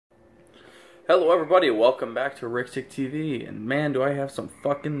Hello everybody, welcome back to Ricktick TV, and man do I have some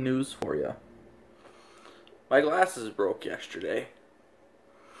fucking news for you. My glasses broke yesterday.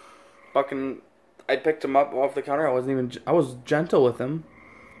 I picked them up off the counter, I was gentle with them.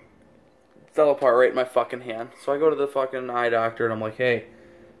 Fell apart right in my fucking hand. So I go to the fucking eye doctor and I'm like, hey,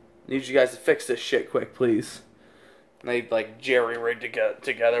 I need you guys to fix this shit quick, please. And they jerry-rigged it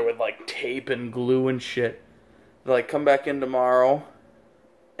together with tape and glue and shit. They come back in tomorrow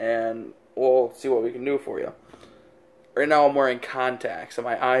and we'll see what we can do for you. Right now I'm wearing contacts and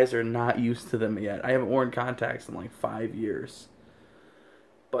my eyes are not used to them yet. I haven't worn contacts in 5 years.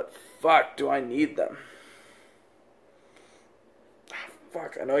 But fuck, do I need them?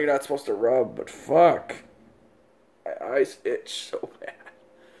 Fuck, I know you're not supposed to rub, but fuck. My eyes itch so bad.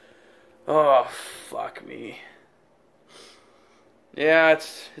 Oh, fuck me. Yeah,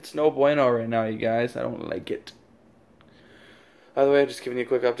 it's no bueno right now, you guys. I don't like it. By the way, just giving you a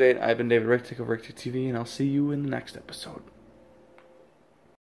quick update. I've been David Ricktick of Ricktick TV, and I'll see you in the next episode.